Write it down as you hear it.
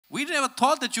We never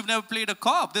thought that you've never played a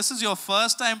cop. This is your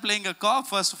first time playing a cop,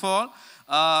 first of all.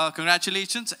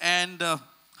 Congratulations. And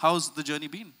how's the journey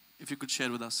been, if you could share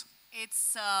with us?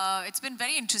 It's been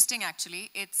very interesting actually.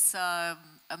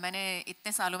 मैंने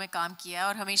इतने सालों में काम किया है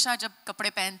और हमेशा जब कपड़े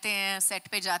पहनते हैं सेट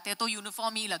पे जाते हैं तो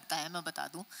यूनिफॉर्म ही लगता है. मैं बता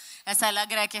दूं, ऐसा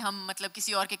लग रहा है कि हम मतलब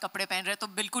किसी और के कपड़े पहन रहे हैं, तो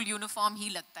बिल्कुल यूनिफॉर्म ही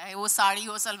लगता है. वो साड़ी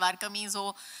हो, सलवार कमीज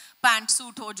हो, पैंट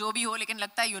सूट हो, जो भी हो, लेकिन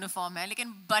लगता है यूनिफॉर्म है.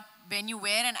 लेकिन but when you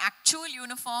where an actual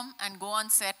uniform and go on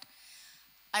set,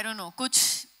 I don't know,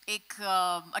 कुछ एक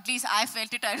at least I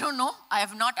felt it. I don't know. I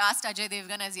have not asked Ajay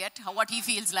Devgan as yet what he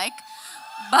feels like,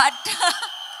 but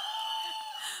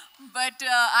but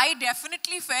I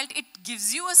definitely felt it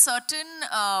gives you a certain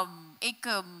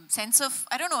sense of,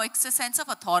 I don't know, it's a sense of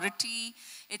authority.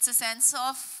 It's a sense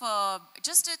of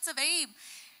it's a very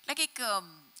like I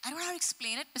don't know how to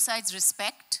explain it besides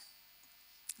respect.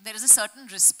 There is a certain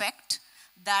respect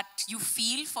that you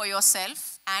feel for yourself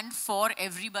and for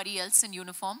everybody else in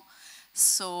uniform.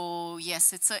 So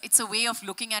yes, it's a way of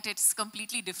looking at it. It's a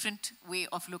completely different way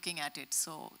of looking at it.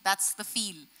 So that's the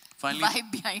vibe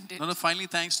behind it. No, finally,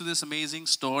 thanks to this amazing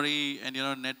story and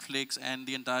Netflix and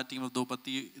the entire team of Do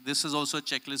Patti, this is also a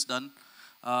checklist done.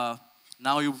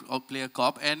 Now you play a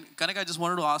cop. And Kanak, I just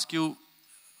wanted to ask you,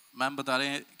 ma'am बता रहे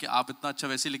हैं कि आप इतना अच्छा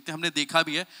वैसे लिखते हैं, हमने देखा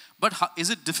भी है. But is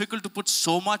it difficult to put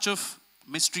so much of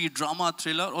mystery, drama,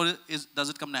 thriller, or does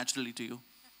it come naturally to you?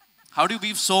 How do you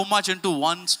weave so much into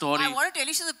one story? I want to tell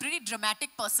you, she's a pretty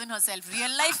dramatic person herself.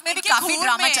 Real life में भी काफी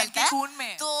drama चलता है. खून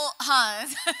में. तो हाँ.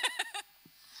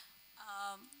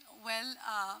 Well,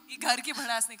 ये घर की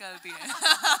भड़ास निकालती है.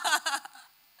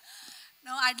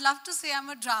 No, I'd love to say I'm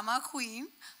a drama queen,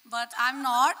 but I'm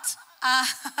not.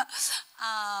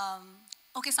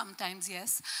 Okay, sometimes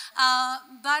yes.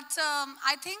 But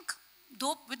I think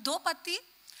with Do Patti,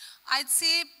 I'd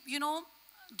say,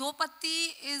 Do Patti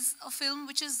is a film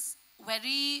which is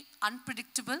very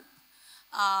unpredictable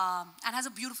and has a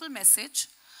beautiful message.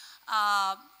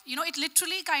 It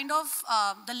literally kind of,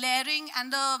 the layering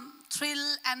and the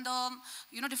thrill and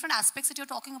the, different aspects that you're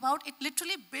talking about, it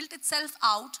literally built itself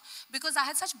out because I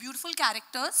had such beautiful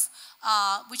characters,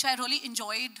 which I really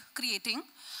enjoyed creating.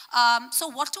 So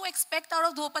what to expect out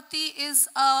of Do Patti is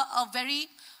a very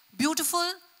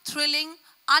beautiful, thrilling,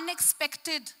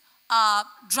 unexpected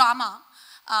drama,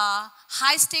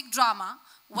 high-stake drama,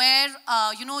 where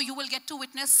you will get to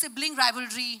witness sibling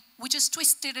rivalry, which is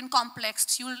twisted and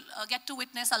complex. You'll get to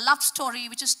witness a love story,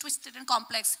 which is twisted and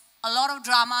complex. A lot of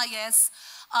drama, yes.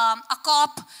 A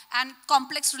cop and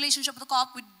complex relationship with the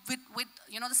cop with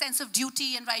the sense of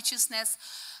duty and righteousness.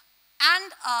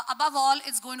 And above all,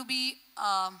 it's going to be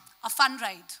a fun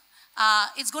ride.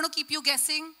 It's going to keep you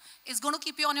guessing. It's going to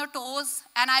keep you on your toes.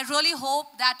 And I really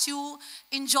hope that you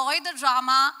enjoy the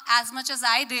drama as much as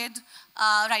I did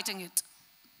writing it.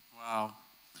 Wow.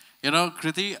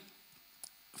 Kriti,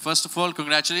 first of all,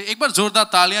 congratulations. एक बार जोरदार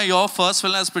तालियां. Your first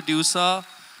film as producer,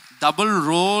 double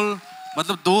role,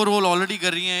 मतलब 2 role already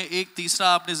कर रही हैं, एक तीसरा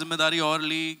आपने जिम्मेदारी और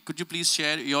ली. Could you please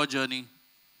share your journey?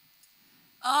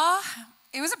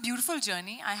 It was a beautiful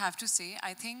journey, I have to say.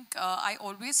 I think I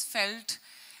always felt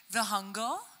the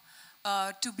hunger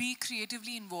to be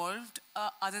creatively involved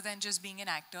other than just being an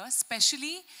actor.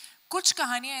 Especially कुछ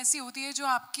कहानियाँ ऐसी होती है जो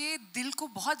आपके दिल को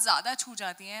बहुत ज़्यादा छू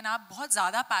जाती हैं and आप बहुत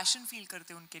ज़्यादा passion feel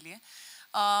करते हैं उनके लिए.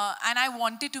 And I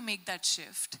wanted to make that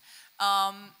shift.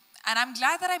 And I'm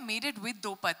glad that I made it with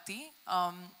Do Patti.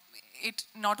 It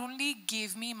not only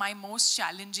gave me my most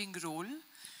challenging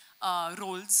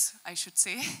roles, I should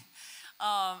say,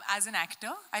 as an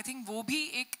actor. I think वो भी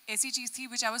एक ऐसी चीज़ थी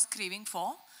which I was craving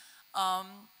for.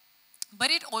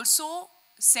 But it also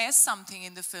says something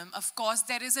in the film. Of course,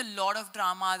 there is a lot of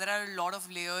drama. There are a lot of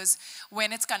layers.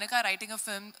 When it's Kanaka writing a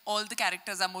film, all the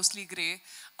characters are mostly grey.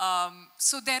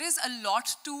 So there is a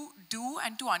lot to do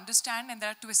and to understand, and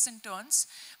there are twists and turns.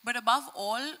 But above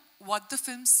all, what the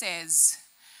film says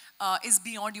is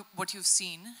beyond what you've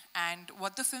seen. And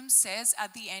what the film says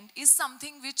at the end is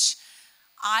something which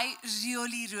I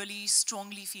really, really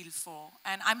strongly feel for.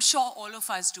 And I'm sure all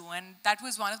of us do. And that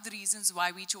was one of the reasons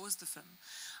why we chose the film.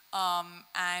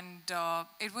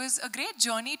 It was a great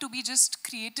journey to be just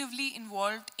creatively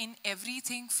involved in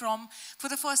everything from, for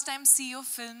the first time, see a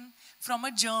film from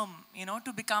a germ,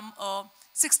 to become a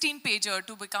 16-pager,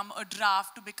 to become a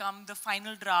draft, to become the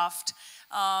final draft.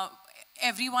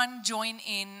 Everyone join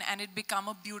in and it become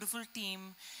a beautiful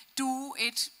team, to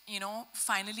it,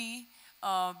 finally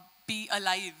be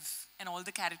alive, and all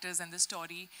the characters and the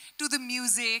story, to the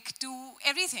music, to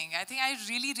everything. I think I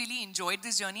really, really enjoyed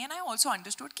this journey, and I also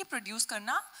understood that produce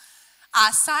karna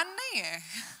aasan nahi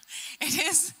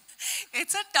hai.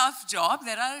 It's a tough job.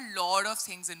 There are a lot of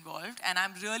things involved. And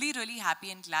I'm really, really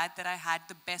happy and glad that I had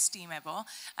the best team ever.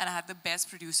 And I had the best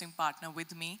producing partner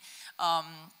with me.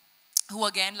 Who,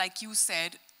 again, like you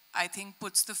said, I think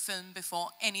puts the film before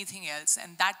anything else.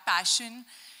 And that passion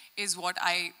is what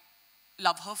I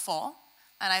love her for.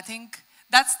 And I think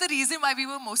that's the reason why we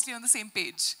were mostly on the same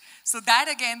page. So that,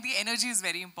 again, the energy is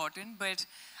very important. But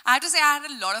I have to say I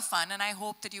had a lot of fun. And I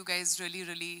hope that you guys really,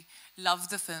 really love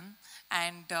the film.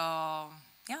 And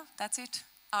yeah, that's it.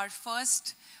 Our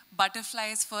first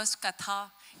Butterflies, first Katha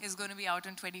is going to be out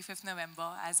on 25th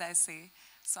November, as I say.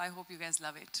 So I hope you guys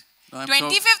love it.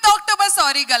 25th October,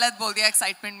 sorry, गलत बोल दिया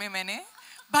excitement में मैंने.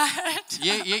 But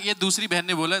ये दूसरी बहन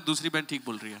ने बोला, दूसरी बहन ठीक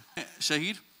बोल रही है.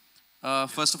 Shaheer,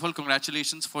 first of all,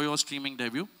 congratulations for your streaming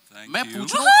debut. मैं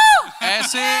पूछूं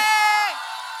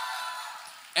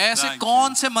ऐसे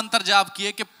कौन से मंत्र जाप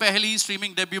किए कि पहली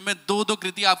स्ट्रीमिंग डेब्यू में दो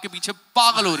कृति आपके पीछे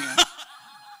पागल हो रही हैं?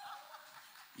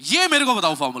 ये मेरे को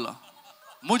बताओ फॉर्मूला.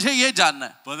 मुझे ये जानना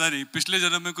है. पता नहीं पिछले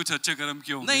जन्म में कुछ अच्छे कर्म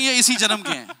किए होंगे. नहीं, ये इसी जन्म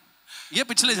के हैं. ये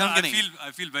पिछले जन्म के नहीं.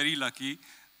 I feel very lucky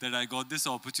that I got this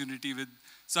opportunity with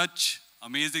such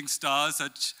amazing stars,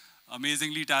 such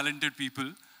amazingly talented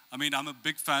people. I mean, I'm a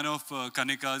big fan of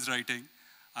Kanika's writing.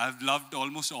 I've loved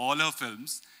almost all her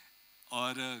films.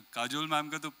 और Kajol ma'am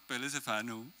का तो पहले से fan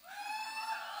हूँ.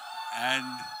 And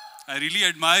I really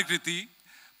admire Kriti.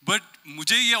 But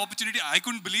मुझे ये opportunity, I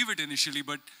couldn't believe it initially,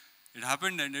 but it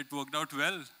happened and it worked out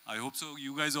well. I hope so.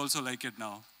 You guys also like it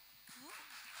now.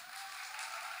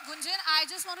 Gunjan, I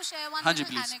just want to share one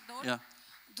little anecdote. Yeah.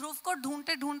 ध्रुव को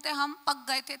ढूंढते ढूंढते हम पक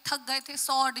गए थे, थक गए थे,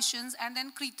 100 auditions, and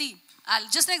then Kriti.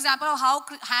 Just an example of how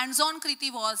hands-on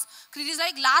Kriti was. Kriti is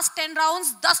like last 10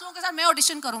 rounds, 10 लोगों के साथ मैं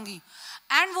audition करूँगी.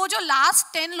 And वो जो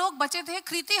last 10 लोग बचे थे,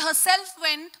 Kriti herself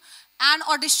went and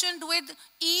auditioned with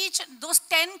each those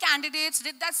 10 candidates,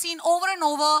 did that scene over and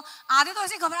over. आधे तो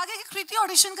ऐसे घबरा गए कि कृति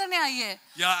audition करने आई है.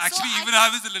 Yeah, actually so even I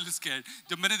was a little scared.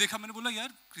 जब मैंने देखा मैंने बोला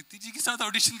यार कृति जी के साथ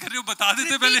audition कर रहे हो बता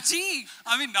देते पहले. कृति जी.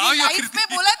 I mean now you're Kriti. Life में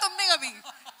बोला तुमने कभी?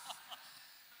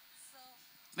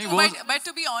 But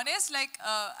to be honest, like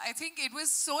I think it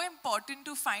was so important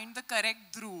to find the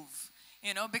correct Dhruv.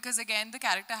 You know, because again, the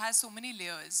character has so many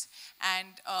layers and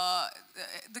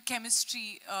the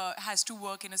chemistry has to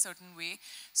work in a certain way.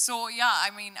 So yeah, I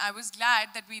mean, I was glad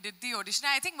that we did the audition.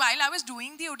 I think while I was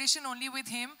doing the audition only with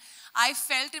him, I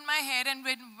felt in my head, and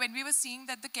when we were seeing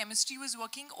that the chemistry was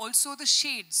working, also the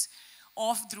shades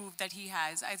of Dhruv that he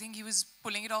has, I think he was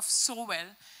pulling it off so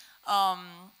well. I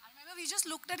remember we just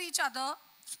looked at each other.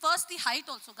 First the height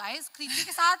also, guys. Kriti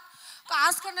के साथ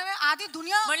cast करने में आधी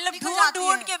दुनिया मतलब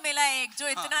ढूंढ के मिला एक जो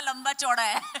इतना लंबा चौड़ा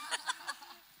है.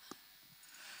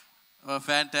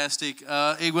 Fantastic.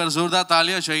 एक बार जोरदार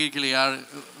तालियां शहीर के लिए यार.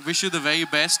 Wish you the very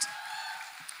best,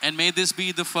 and may this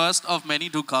be the first of many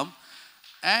to come.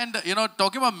 And you know,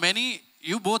 talking about many,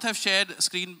 you both have shared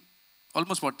screen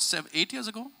almost what 8 years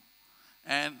ago,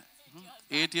 and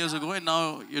 8 years ago, and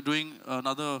now you're doing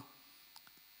another.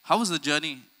 How was the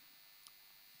journey?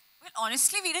 Well,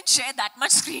 honestly, we didn't share that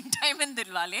much screen time in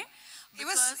Dilwale. It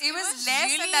was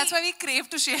less, really, and that's why we crave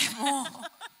to share more.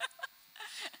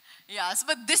 Yes,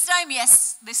 but this time,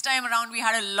 yes, this time around we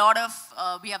had a lot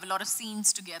of, we have a lot of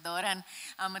scenes together, and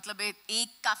मतलब एक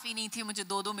काफी नहीं थी, मुझे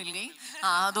दो मिल गई,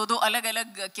 दो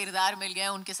अलग किरदार मिल गए,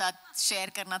 उनके साथ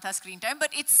share करना था screen time.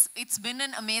 But it's been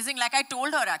an amazing, like I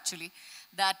told her actually,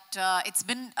 that it's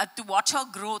been to watch her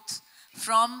growth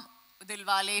from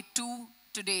Dilwale to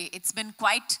today. It's been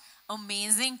quite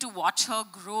amazing to watch her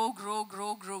grow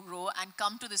and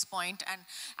come to this point and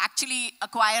actually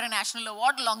acquire a national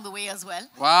award along the way as well.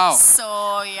 Wow.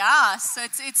 So yeah, so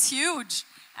it's huge,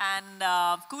 and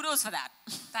kudos for that.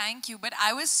 Thank you. But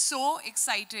I was so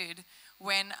excited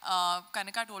when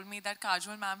Kanika told me that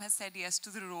Kajol ma'am has said yes to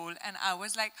the role, and I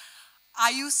was like,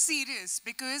 are you serious?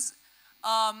 Because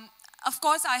of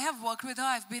course I have worked with her.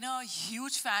 I've been a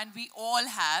huge fan. We all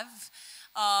have.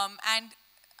 And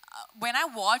when I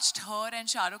watched her and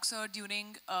Shah Rukh sir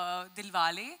during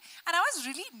Dilwale, and I was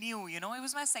really new, you know, it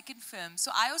was my second film. So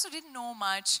I also didn't know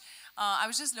much. I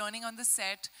was just learning on the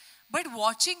set. But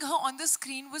watching her on the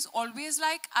screen was always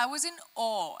like, I was in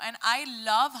awe. And I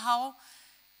love how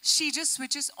she just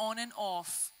switches on and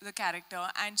off the character.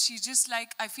 And she just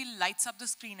like, I feel lights up the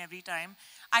screen every time.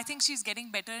 I think she's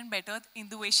getting better and better in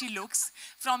the way she looks.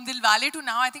 From Dilwale to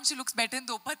now, I think she looks better in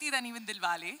Dopati than even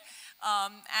Dilwale.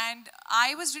 And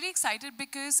I was really excited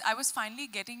because I was finally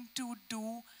getting to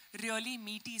do really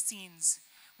meaty scenes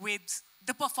with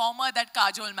the performer that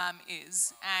Kajol ma'am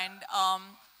is. And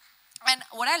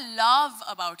what I love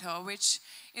about her, which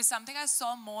is something I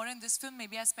saw more in this film,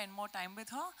 maybe I spend more time with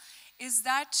her, is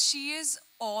that she is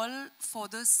all for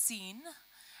the scene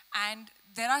And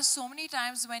there are so many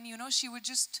times when, you know, she would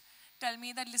just tell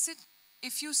me that, listen,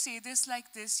 if you say this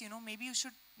like this, you know, maybe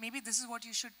this is what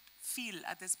you should feel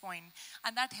at this point.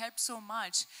 And that helped so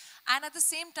much. And at the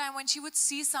same time, when she would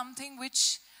see something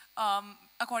which,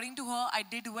 according to her, I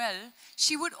did well,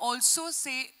 she would also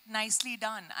say, nicely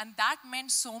done. And that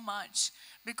meant so much,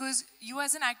 because you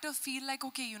as an actor feel like,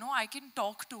 okay, you know, I can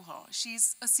talk to her.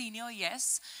 She's a senior,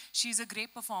 yes. She's a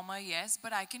great performer, yes.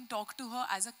 But I can talk to her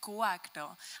as a co-actor,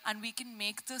 and we can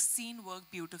make the scene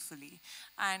work beautifully.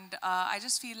 And I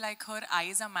just feel like her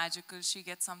eyes are magical. She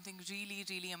gets something really,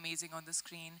 really amazing on the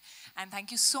screen. And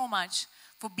thank you so much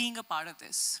for being a part of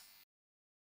this.